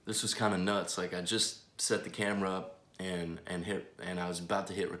this was kind of nuts. Like I just set the camera up and I was about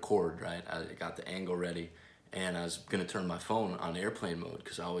to hit record, right? I got the angle ready and I was gonna turn my phone on airplane mode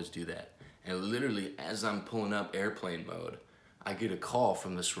because I always do that. And literally as I'm pulling up airplane mode, I get a call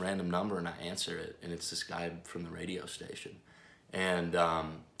from this random number and I answer it, and it's this guy from the radio station. And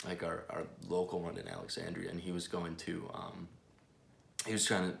like our local one in Alexandria, and he was going to, he was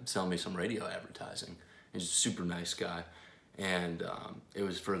trying to sell me some radio advertising. He's a super nice guy. And it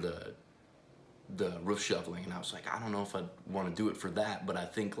was for the roof shoveling, and I was like, I don't know if I'd want to do it for that, but I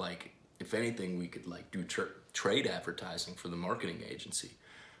think like if anything we could like do trade advertising for the marketing agency,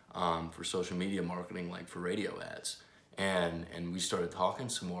 for social media marketing, like for radio ads. And we started talking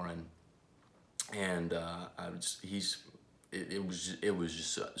some more, and it was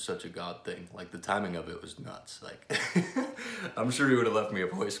just such a God thing. Like the timing of it was nuts. Like I'm sure he would have left me a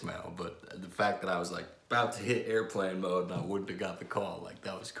voicemail, but the fact that I was like about to hit airplane mode and I wouldn't have got the call, like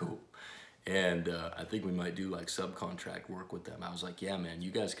that was cool. And I think we might do like subcontract work with them. I was like, yeah, man,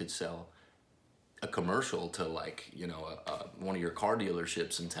 you guys could sell a commercial to like, you know, one of your car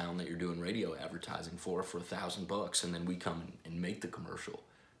dealerships in town that you're doing radio advertising for $1,000, and then we come and make the commercial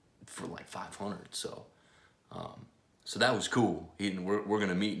for like 500. So that was cool. We're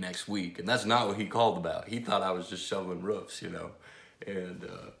gonna meet next week, and that's not what he called about. He thought I was just shoveling roofs, you know, and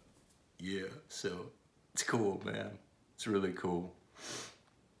yeah. So it's cool, man. It's really cool.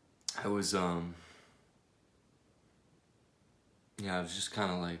 I was yeah, I was just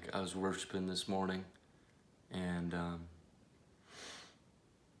kind of like, I was worshiping this morning, and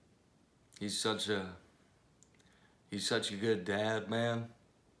he's such a good dad, man.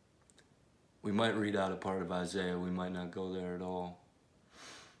 We might read out a part of Isaiah, we might not go there at all,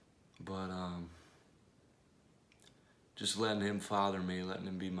 but just letting him father me, letting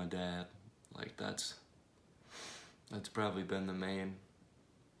him be my dad, like that's probably been the main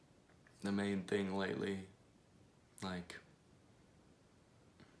thing lately. Like,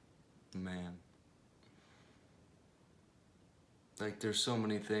 man, like there's so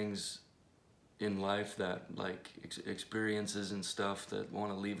many things in life that like experiences and stuff that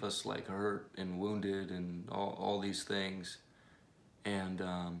want to leave us like hurt and wounded and all these things, and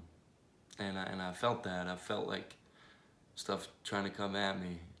I felt that. I felt like stuff trying to come at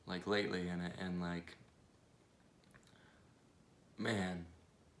me like lately, and like, man,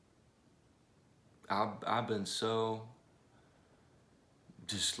 I've been so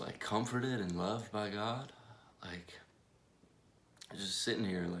just like comforted and loved by God. Like, just sitting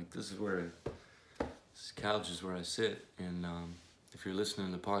here, like this couch is where I sit, and if you're listening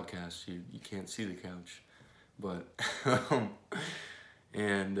to the podcast, you can't see the couch, but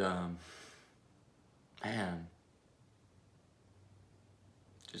and man,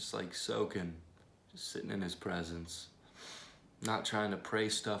 just like soaking, just sitting in his presence, not trying to pray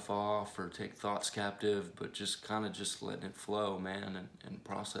stuff off or take thoughts captive, but just kind of just letting it flow, man, and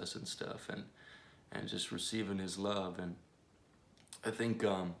processing stuff, and just receiving his love. And I think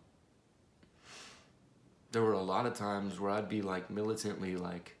there were a lot of times where I'd be like militantly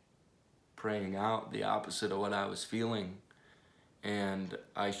like praying out the opposite of what I was feeling, and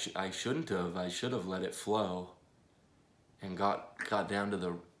I shouldn't have. I should have let it flow and got down to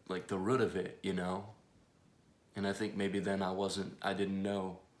the root of it, you know. And I think maybe then I didn't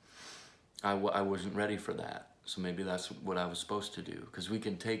know, I wasn't ready for that. So maybe that's what I was supposed to do, because we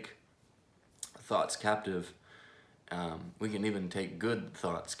can take thoughts captive. We can even take good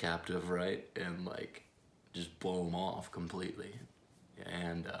thoughts captive, right? And like just blow them off completely.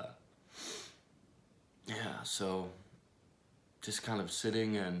 And yeah, so just kind of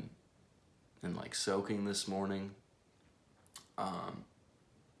sitting and like soaking this morning, and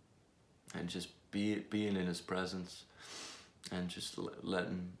just being in his presence, and just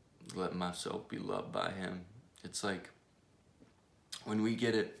letting myself be loved by him. It's like when we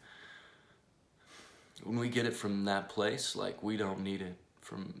get it from that place, like we don't need it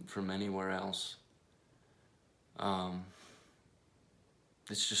from anywhere else.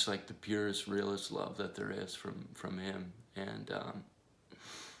 It's just like the purest, realest love that there is from him. And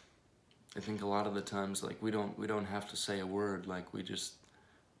I think a lot of the times, like we don't have to say a word. Like we just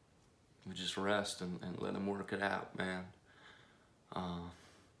rest and let him work it out, man.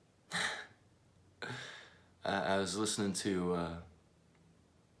 I was listening to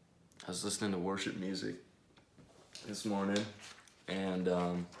worship music this morning, and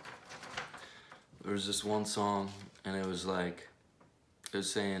there was this one song, and it was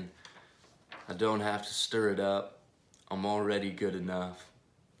saying, I don't have to stir it up, I'm already good enough.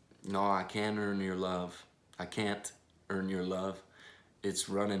 No, I can't earn your love. I can't earn your love. It's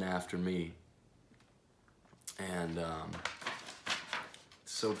running after me. And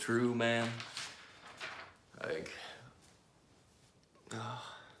so true, man. Like,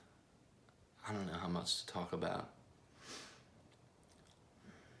 I don't know how much to talk about.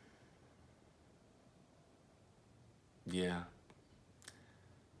 Yeah.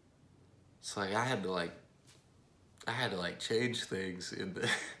 It's like I had to change things in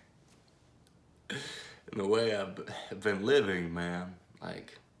the way I've been living, man.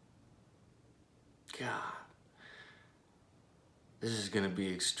 Like, God, this is gonna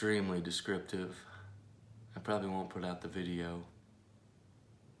be extremely descriptive. I probably won't put out the video.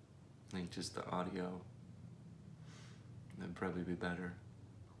 I think just the audio. That'd probably be better.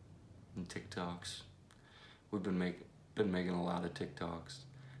 And TikToks. We've been making a lot of TikToks.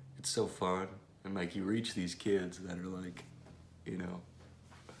 It's so fun. And like you reach these kids that are like, you know,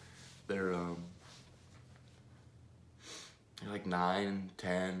 they're like 9,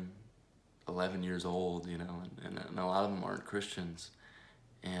 10, 11 years old, you know, and a lot of them aren't Christians.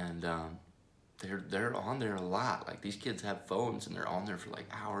 And they're on there a lot. Like these kids have phones and they're on there for like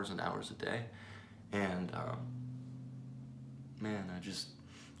hours and hours a day. And man,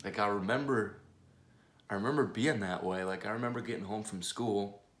 I remember being that way. Like I remember getting home from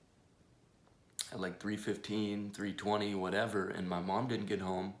school at like 3:15, 3:20, whatever, and my mom didn't get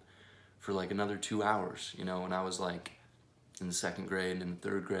home for like another 2 hours, you know, when I was like in the 2nd grade and the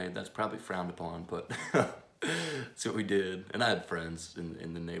 3rd grade. That's probably frowned upon, but that's what we did. And I had friends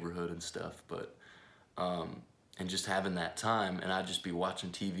in the neighborhood and stuff, but and just having that time, and I'd just be watching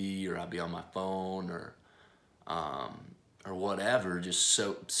TV, or I'd be on my phone, or whatever, just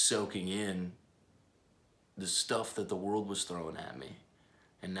soaking in the stuff that the world was throwing at me.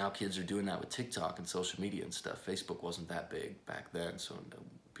 And now kids are doing that with TikTok and social media and stuff. Facebook wasn't that big back then, so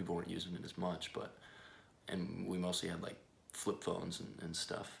people weren't using it as much, and we mostly had like flip phones and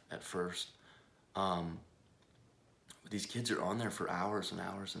stuff at first. But these kids are on there for hours and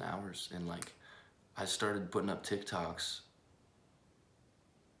hours and hours, and like I started putting up TikToks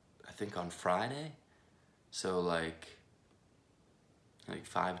I think on Friday, so like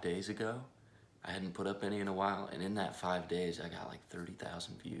 5 days ago. I hadn't put up any in a while, and in that 5 days I got like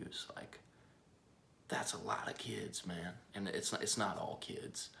 30,000 views. Like, that's a lot of kids, man. And it's not all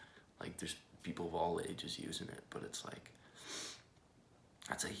kids. Like, there's people of all ages using it, but it's like,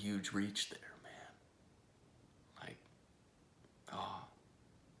 that's a huge reach there, man. Like,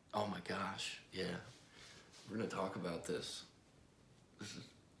 oh my gosh, yeah. We're gonna talk about this. This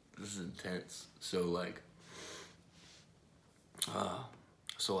is intense. So like,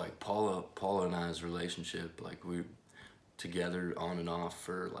 Paula and I's relationship, like we together on and off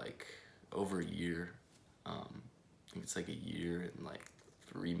for like over a year. I think it's like a year and like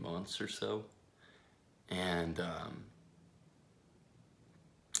 3 months or so. And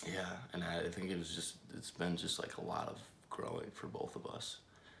yeah, and I think it's been just like a lot of growing for both of us.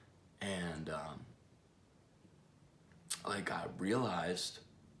 And like I realized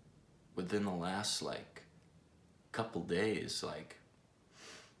within the last like couple days, like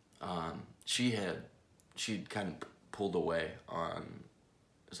she'd kind of pulled away on,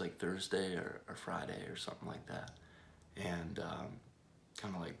 it was like Thursday or Friday or something like that, and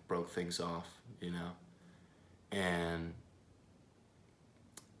kind of like broke things off, you know. And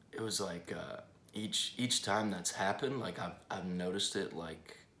it was like each time that's happened, like I've noticed it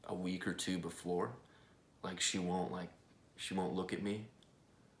like a week or two before, like she won't look at me.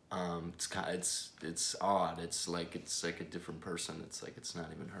 It's odd. It's like a different person. It's like it's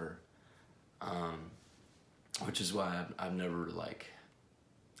not even her. Which is why I've never like,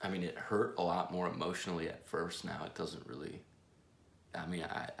 I mean, it hurt a lot more emotionally at first. Now it doesn't really. I mean,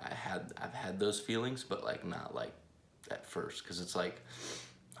 I've had those feelings, but like not like at first, because it's like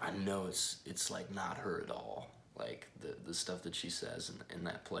I know it's like not her at all. Like the stuff that she says in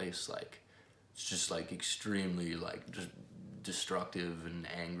that place, like it's just like extremely like just destructive and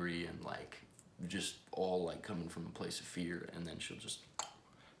angry, and like just all like coming from a place of fear, and then she'll just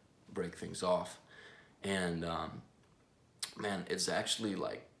break things off. And man, it's actually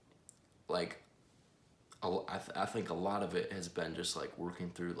like I think a lot of it has been just like working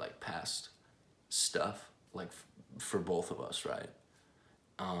through like past stuff, like for both of us, right?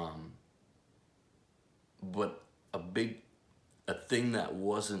 But a thing that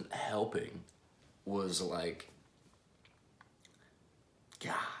wasn't helping was like,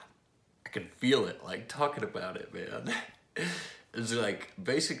 God, I could feel it, like talking about it, man. It's like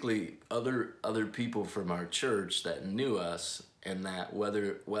basically other people from our church that knew us, and that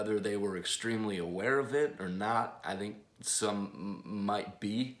whether they were extremely aware of it or not, I think some might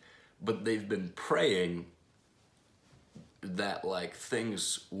be, but they've been praying that like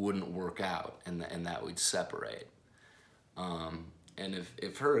things wouldn't work out, and that we'd separate. And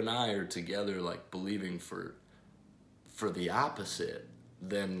if her and I are together, like believing for the opposite,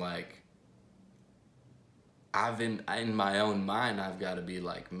 then like in my own mind, I've got to be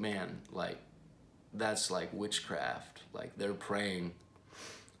like, man, like that's like witchcraft. Like they're praying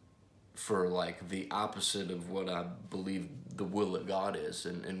for like the opposite of what I believe the will of God is,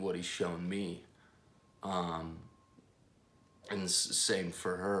 and what He's shown me. And same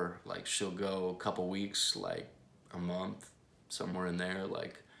for her. Like she'll go a couple weeks, like a month, somewhere in there.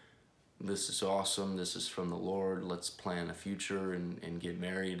 Like, this is awesome. This is from the Lord. Let's plan a future and get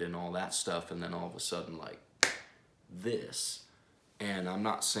married and all that stuff. And then all of a sudden, like this. And I'm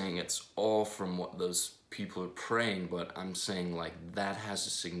not saying it's all from what those people are praying, but I'm saying like that has a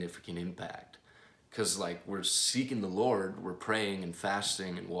significant impact. Because like we're seeking the Lord, we're praying and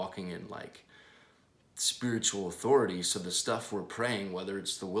fasting and walking in like spiritual authority. So the stuff we're praying, whether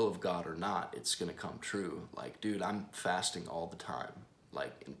it's the will of God or not, it's gonna come true. Like, dude, I'm fasting all the time,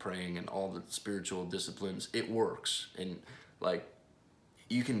 like, and praying and all the spiritual disciplines. It works. And like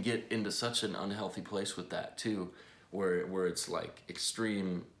you can get into such an unhealthy place with that too, where it's like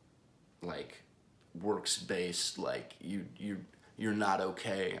extreme, like works based, like you're not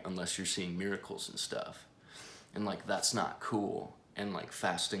okay unless you're seeing miracles and stuff. And like that's not cool. And like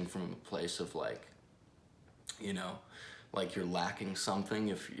fasting from a place of like, you know, like you're lacking something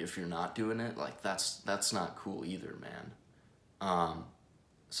if you're not doing it, like that's not cool either, man.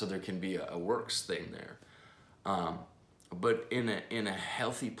 So there can be a works thing there, but in a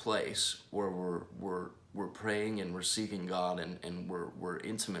healthy place where we're praying and we're seeking God, and we're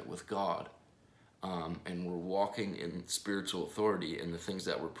intimate with God, and we're walking in spiritual authority, and the things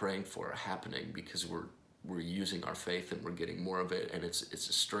that we're praying for are happening because we're using our faith and we're getting more of it, and it's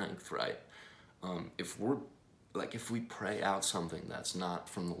a strength, right? If we pray out something that's not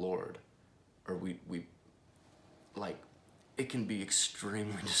from the Lord, or we like, it can be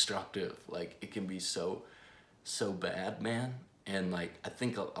extremely destructive. Like it can be so bad, man. And like I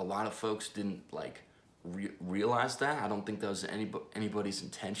think a lot of folks didn't like realize that. I don't think that was anybody's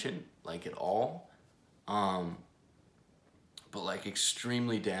intention, like at all. But like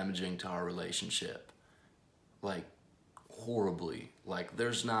extremely damaging to our relationship, like horribly. Like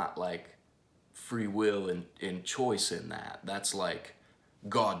there's not like free will and choice in that. That's like,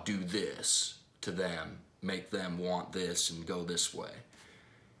 God, do this to them, make them want this and go this way.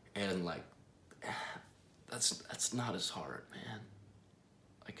 And like that's not His heart, man.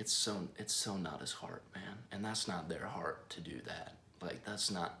 Like it's so not His heart, man. And that's not their heart to do that. Like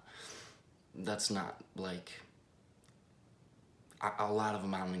that's not like, a lot of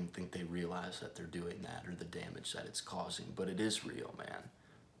them, I don't even think they realize that they're doing that or the damage that it's causing, but it is real, man.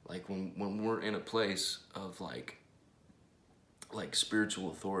 Like when we're in a place of like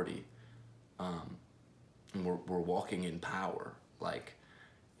spiritual authority, and we're walking in power, like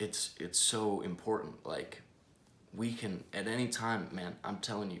it's so important. Like we can at any time, man, I'm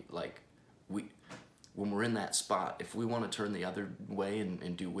telling you, like when we're in that spot, if we want to turn the other way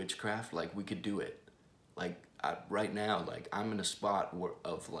and do witchcraft, like we could do it. Like right now, like I'm in a spot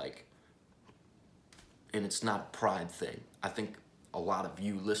of like, and it's not a pride thing. I think a lot of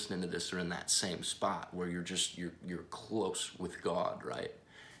you listening to this are in that same spot where you're close with God, right?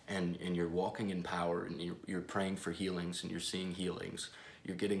 And you're walking in power, and you're praying for healings, and you're seeing healings.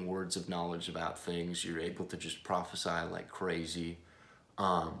 You're getting words of knowledge about things. You're able to just prophesy like crazy.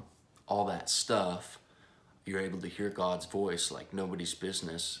 All that stuff. You're able to hear God's voice like nobody's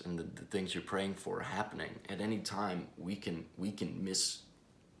business, and the things you're praying for are happening. At any time, we can misuse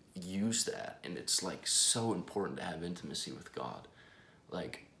that, and it's like so important to have intimacy with God.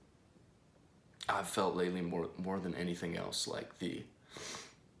 Like I've felt lately more than anything else, like I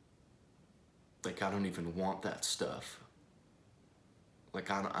don't even want that stuff. Like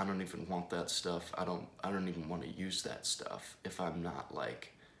I don't even want that stuff. I don't even want to use that stuff if I'm not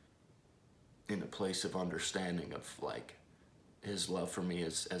like in a place of understanding of like His love for me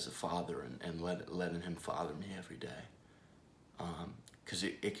as a father, and letting Him father me every day. Because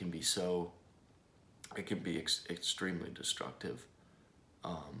it can be so, it can be extremely destructive.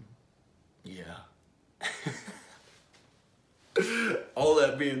 Yeah. All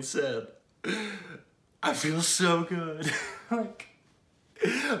that being said, I feel so good. Like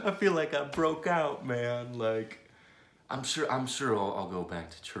I feel like I broke out, man. Like I'm sure I'll go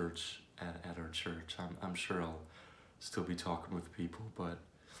back to church at our church. I'm sure I'll still be talking with people, but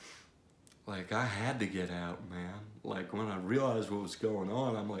like I had to get out, man. Like when I realized what was going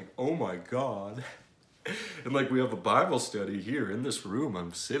on, I'm like, oh my God. And like we have a Bible study here in this room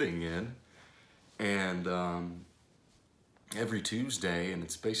I'm sitting in, and every Tuesday, and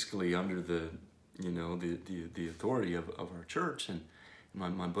it's basically under the the authority of our church. And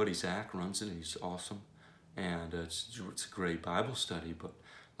my buddy Zach runs it, and he's awesome. And it's a great Bible study. But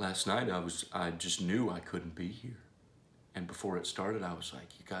last night I just knew I couldn't be here. And before it started, I was like,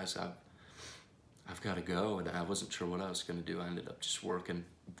 you guys, I've got to go. And I wasn't sure what I was going to do. I ended up just working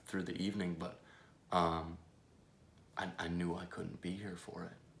through the evening, but I knew I couldn't be here for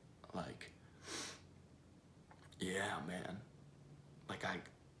it. Like, yeah, man. Like,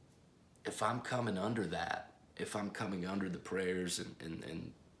 if I'm coming under that, if I'm coming under the prayers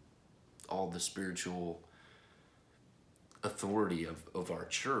and all the spiritual authority of our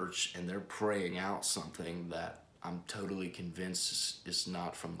church, and they're praying out something that I'm totally convinced is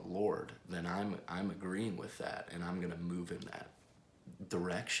not from the Lord, then I'm agreeing with that, and I'm gonna move in that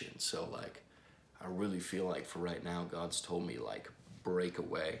direction. So like, I really feel like for right now, God's told me like, break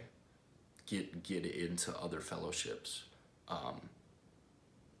away, get into other fellowships.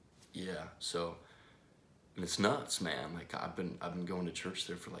 Yeah, so, and it's nuts, man. Like I've been going to church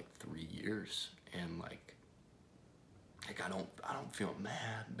there for like 3 years, and like I don't feel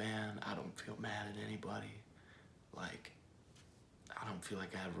mad, man. I don't feel mad at anybody. Like, I don't feel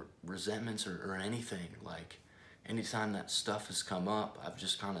like I have resentments or anything. Like, anytime that stuff has come up, I've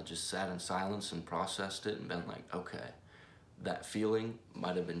just kind of just sat in silence and processed it and been like, okay, that feeling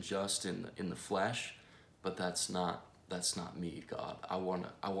might have been just in the flesh, but that's not me, God. I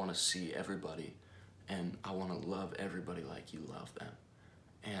wanna see everybody, and I wanna love everybody like you love them.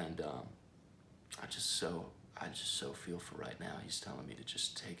 And I just so feel for right now. He's telling me to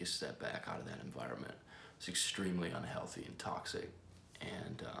just take a step back out of that environment. It's extremely unhealthy and toxic.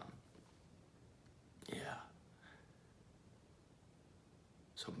 And yeah.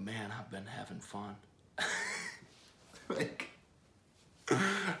 So man, I've been having fun. like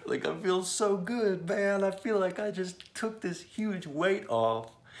I feel so good, man. I feel like I just took this huge weight off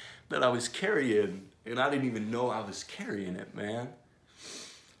that I was carrying, and I didn't even know I was carrying it, man.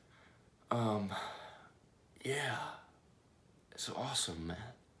 Yeah. It's awesome,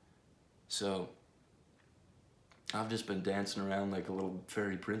 man. So I've just been dancing around like a little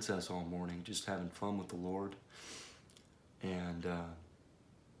fairy princess all morning, just having fun with the Lord. And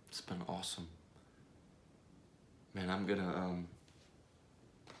it's been awesome. Man, I'm gonna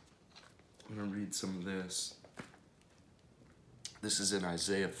read some of this. This is in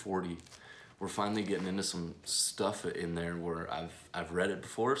Isaiah 40. We're finally getting into some stuff in there where I've read it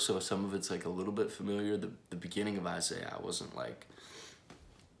before, so some of it's like a little bit familiar. The beginning of Isaiah, I wasn't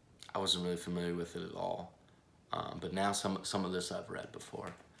really familiar with it at all. But now some of this I've read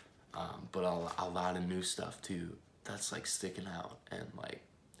before. But a lot of new stuff too that's like sticking out, and like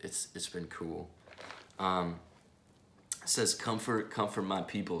it's been cool. It says, comfort my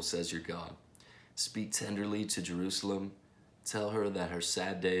people, says your God. Speak tenderly to Jerusalem. Tell her that her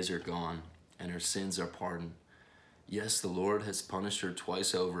sad days are gone and her sins are pardoned. Yes, the Lord has punished her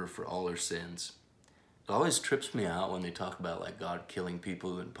twice over for all her sins. It always trips me out when they talk about like God killing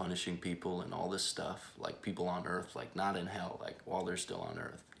people and punishing people and all this stuff, like people on earth, like not in hell, like while they're still on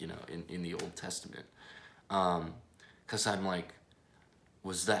earth, in the Old Testament. 'Cause I'm like,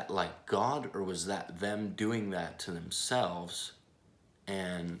 was that like God, or was that them doing that to themselves,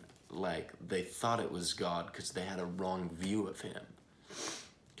 and like they thought it was God because they had a wrong view of him?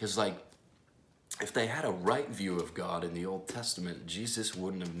 Because like, if they had a right view of God in the Old Testament, Jesus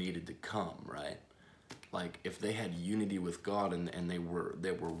wouldn't have needed to come, right? Like if they had unity with God and they were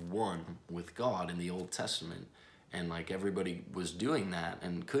one with God in the Old Testament, and like everybody was doing that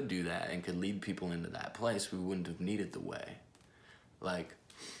and could do that and could lead people into that place, we wouldn't have needed the way. Like,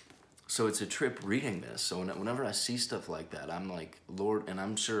 so it's a trip reading this. So whenever I see stuff like that, I'm like, Lord, and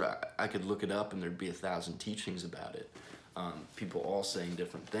I'm sure I could look it up and there'd be 1,000 teachings about it. People all saying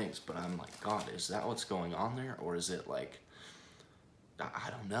different things, but I'm like, God, is that what's going on there? Or is it like,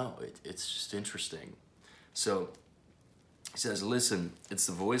 I don't know. It's just interesting. So he says, listen, it's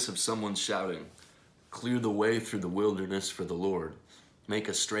the voice of someone shouting, clear the way through the wilderness for the Lord. Make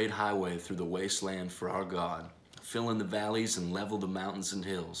a straight highway through the wasteland for our God. Fill in the valleys and level the mountains and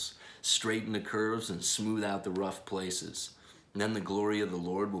hills. Straighten the curves and smooth out the rough places. And then the glory of the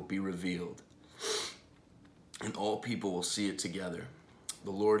Lord will be revealed, and all people will see it together.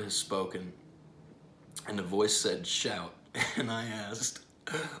 The Lord has spoken. And the voice said, shout. And I asked,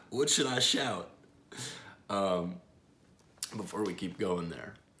 what should I shout? Before we keep going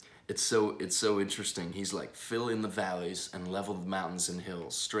there, it's so interesting. He's like, fill in the valleys and level the mountains and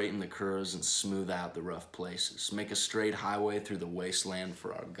hills, straighten the curves and smooth out the rough places, make a straight highway through the wasteland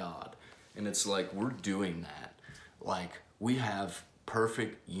for our God. And it's like, we're doing that. Like, we have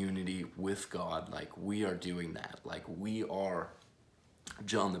perfect unity with God. Like, we are doing that. Like, we are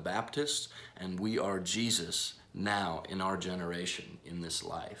John the Baptist, and we are Jesus now in our generation in this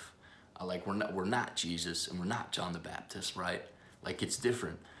life. Like we're not Jesus and we're not John the Baptist, right? Like it's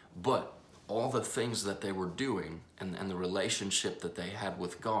different. But all the things that they were doing and the relationship that they had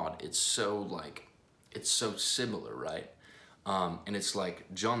with God, it's so similar, right? And it's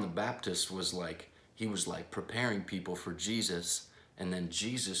like John the Baptist was like, he was like preparing people for Jesus, and then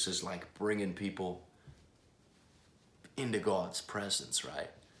Jesus is like bringing people into God's presence, right?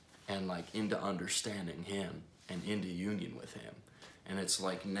 And like into understanding him and into union with him. And it's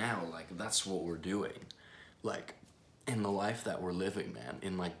like now, like that's what we're doing. Like in the life that we're living, man,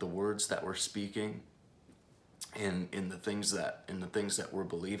 in like the words that we're speaking, and in the things that we're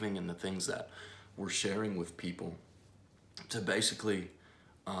believing, and the things that we're sharing with people, to basically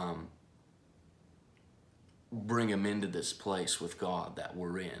bring them into this place with God that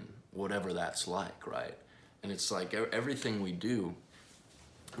we're in, whatever that's like, right? And it's like everything we do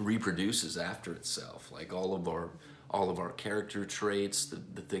reproduces after itself. Like all of our character traits,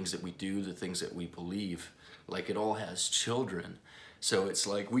 the things that we do, the things that we believe, like it all has children. So it's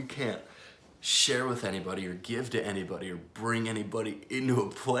like we can't share with anybody or give to anybody or bring anybody into a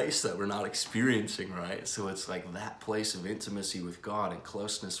place that we're not experiencing, right? So it's like that place of intimacy with God and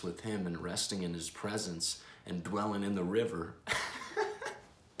closeness with him and resting in his presence and dwelling in the river.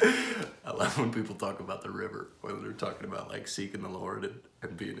 I love when people talk about the river, when they're talking about like seeking the Lord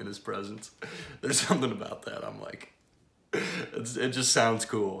and being in his presence. There's something about that. I'm like, it just sounds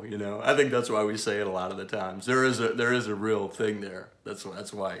cool, you know? I think that's why we say it a lot of the times. There is a real thing there. That's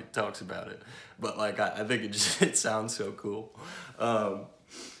why he talks about it. But like, I think it sounds so cool.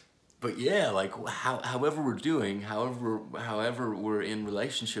 But yeah, like however we're doing, however we're in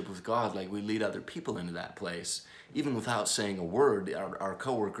relationship with God, like we lead other people into that place, even without saying a word. Our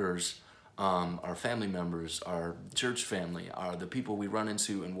coworkers, our family members, our church family, the people we run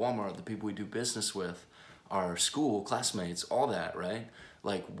into in Walmart, the people we do business with, our school classmates, all that, right?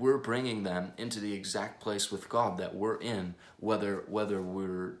 Like we're bringing them into the exact place with God that we're in, whether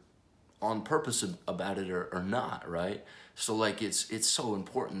we're on purpose about it or not, right? So like it's so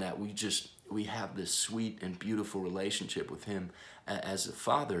important that we have this sweet and beautiful relationship with him as a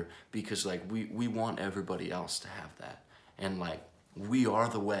father, because like we want everybody else to have that. And like we are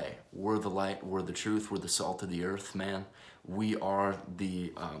the way, we're the light, we're the truth, we're the salt of the earth, man. We are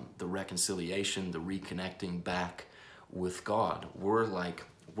the reconciliation, the reconnecting back with God. We're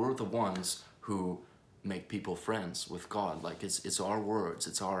the ones who make people friends with God. Like it's our words,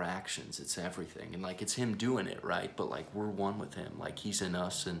 it's our actions, it's everything. And like it's him doing it, right? But like we're one with him. Like he's in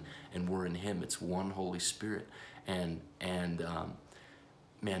us and we're in him. It's one Holy Spirit. And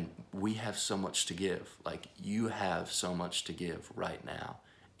man, we have so much to give. Like you have so much to give right now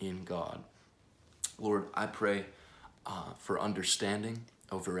in God. Lord, I pray for understanding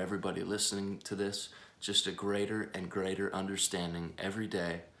over everybody listening to this, just a greater and greater understanding every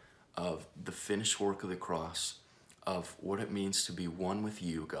day of the finished work of the cross, of what it means to be one with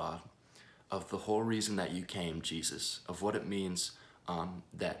you, God, of the whole reason that you came, Jesus, of what it means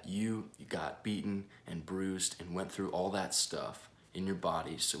that you got beaten and bruised and went through all that stuff in your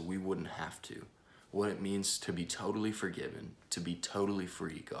body so we wouldn't have to, what it means to be totally forgiven, to be totally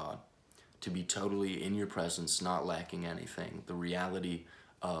free, God, to be totally in your presence, not lacking anything, the reality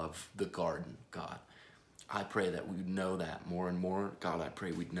of the garden, God. I pray that we would know that more and more. God, I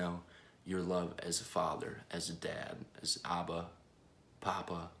pray we'd know your love as a father, as a dad, as Abba,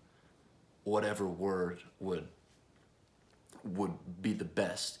 Papa, whatever word would be the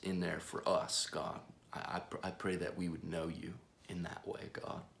best in there for us, God. I pray that we would know you in that way,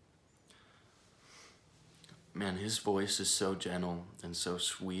 God. Man, his voice is so gentle and so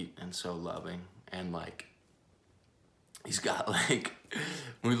sweet and so loving, and like he's got like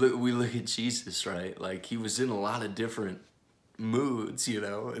we look at Jesus, right? Like he was in a lot of different moods, you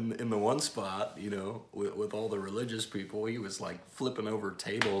know. In the one spot, you know, with all the religious people, he was like flipping over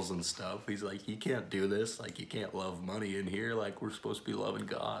tables and stuff. He's like, you can't do this. Like you can't love money in here. Like we're supposed to be loving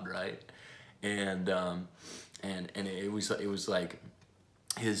God, right? And it was like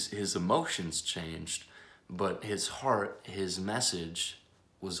his emotions changed, but his heart, his message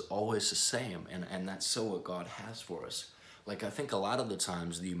was always the same. And that's so what God has for us. Like I think a lot of the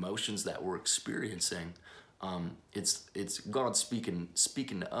times the emotions that we're experiencing, it's God speaking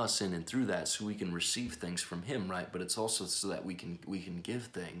to us in and through that, so we can receive things from him, right? But it's also so that we can give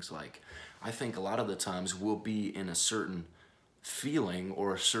things. Like I think a lot of the times we'll be in a certain feeling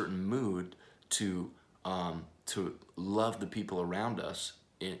or a certain mood to love the people around us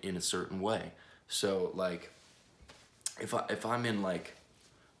in a certain way. So like if I'm in like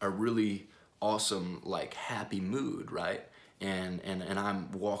a really awesome like happy mood, right? and I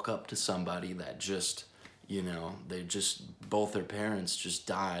walk up to somebody that just, you know, they just, both their parents just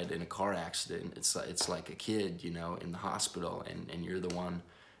died in a car accident. It's like a kid, you know, in the hospital, and you're the one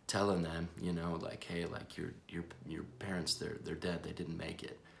telling them, you know, like, hey, like your parents, they're dead, they didn't make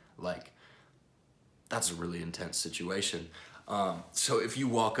it. Like, that's a really intense situation. So if you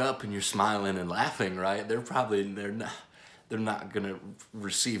walk up and you're smiling and laughing, right, they're not gonna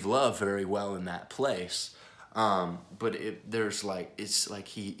receive love very well in that place. But there's like, it's like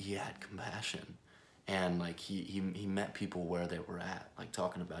he had compassion, and like he met people where they were at, like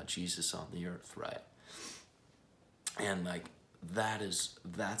talking about Jesus on the earth, right? And like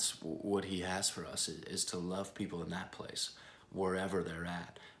that's what he has for us, is to love people in that place, wherever they're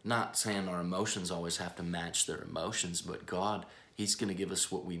at. Not saying our emotions always have to match their emotions, but God, he's going to give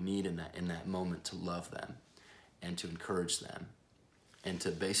us what we need in that moment to love them and to encourage them and to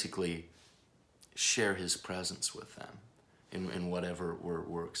basically share his presence with them in whatever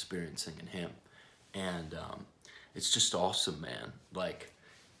we're experiencing in him. And it's just awesome, man. Like,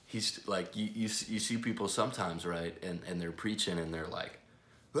 he's like, you see people sometimes, right, and they're preaching and they're like,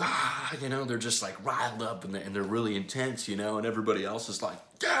 ah, you know, they're just like riled up, and they're really intense, you know, and everybody else is like,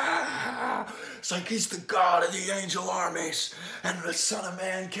 ah! It's like, he's the God of the angel armies, and the Son of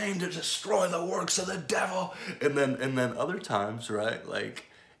Man came to destroy the works of the devil. And then other times, right, like,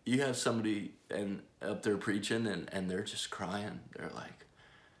 you have somebody and up there preaching, and they're just crying. They're like,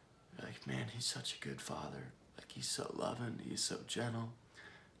 man, he's such a good father. Like, he's so loving, he's so gentle,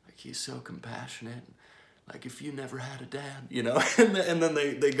 like, he's so compassionate. Like, if you never had a dad, you know, and then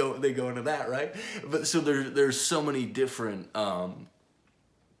they go into that, right? But so there's so many different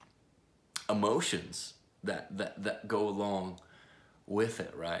emotions that go along with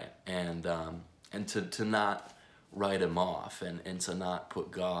it, right? And to not write him off, and to not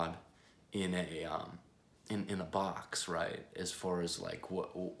put God in a box, right? As far as like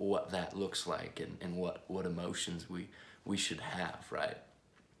what that looks like, and what emotions we should have, right?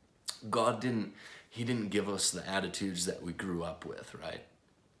 God didn't give us the attitudes that we grew up with, right?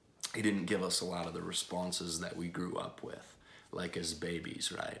 He didn't give us a lot of the responses that we grew up with, like as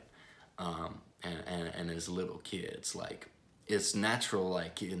babies, right? And as little kids. Like, it's natural,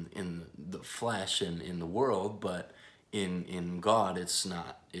 like in the flesh and in the world, but in God, it's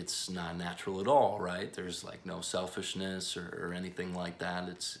not natural at all, right? There's like no selfishness or anything like that.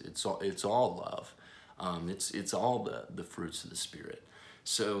 It's all love. It's all the fruits of the Spirit.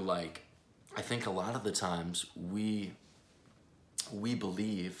 So like, I think a lot of the times we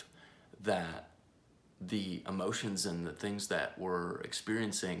believe that the emotions and the things that we're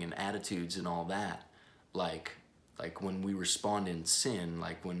experiencing and attitudes and all that, like when we respond in sin,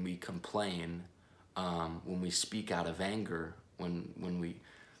 like when we complain, when we speak out of anger, when we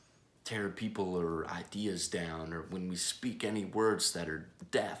tear people or ideas down, or when we speak any words that are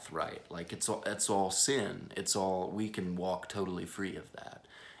death, right? Like, that's all sin. It's all, we can walk totally free of that.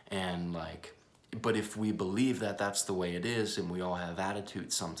 And like, but if we believe that that's the way it is, and we all have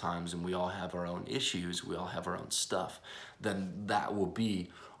attitudes sometimes, and we all have our own issues, we all have our own stuff, then that will be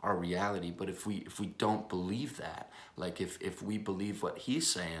our reality. But if we don't believe that, like if we believe what he's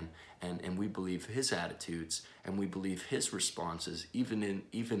saying, and we believe his attitudes, and we believe his responses, even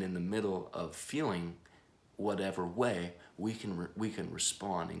in the middle of feeling whatever way, we can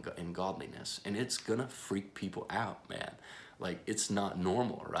respond in godliness, and it's gonna freak people out, man. Like, it's not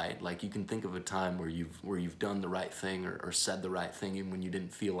normal, right? Like, you can think of a time where you've done the right thing, or said the right thing, even when you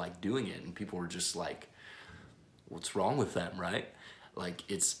didn't feel like doing it, and people were just like, what's wrong with them, right? Like,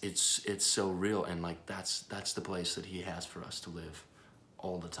 it's so real, and like, that's the place that he has for us to live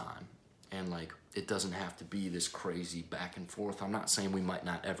all the time. And like, it doesn't have to be this crazy back and forth. I'm not saying we might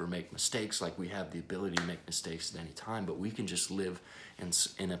not ever make mistakes. Like, we have the ability to make mistakes at any time, but we can just live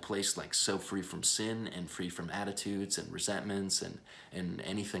in a place like so free from sin, and free from attitudes and resentments and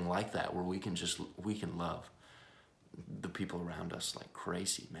anything like that, where we can love the people around us like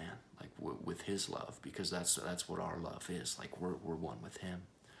crazy, man. Like, with his love, because that's what our love is. Like, we're one with him.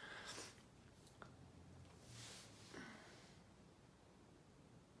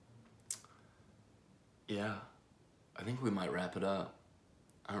 Yeah, I think we might wrap it up.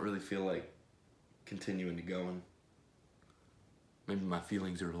 I don't really feel like continuing to go, and maybe my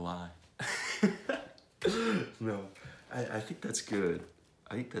feelings are a lie. No, I think that's good.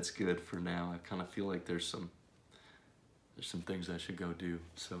 I think that's good for now. I kind of feel like there's some things I should go do.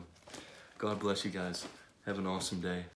 So, God bless you guys. Have an awesome day.